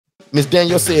Ms.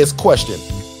 Danielle says, question.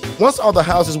 Once all the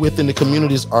houses within the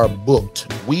communities are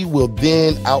booked, we will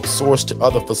then outsource to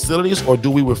other facilities, or do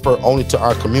we refer only to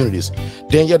our communities?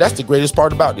 Danielle, that's the greatest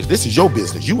part about this. This is your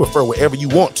business. You refer wherever you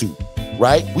want to,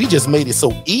 right? We just made it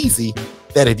so easy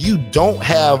that if you don't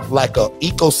have like an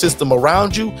ecosystem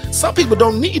around you, some people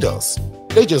don't need us.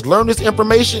 They just learn this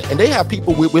information, and they have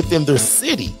people within their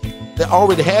city that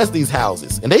already has these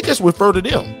houses, and they just refer to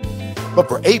them. But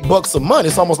for $8 a month,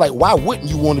 it's almost like, why wouldn't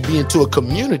you want to be into a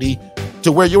community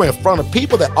to where you're in front of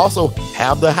people that also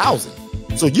have the housing?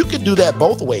 So you can do that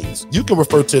both ways. You can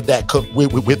refer to that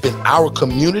within our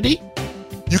community.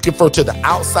 You can refer to the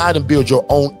outside and build your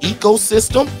own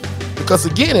ecosystem. Because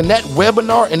again, in that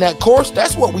webinar, in that course,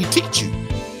 that's what we teach you.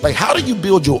 Like, how do you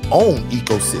build your own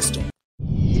ecosystem?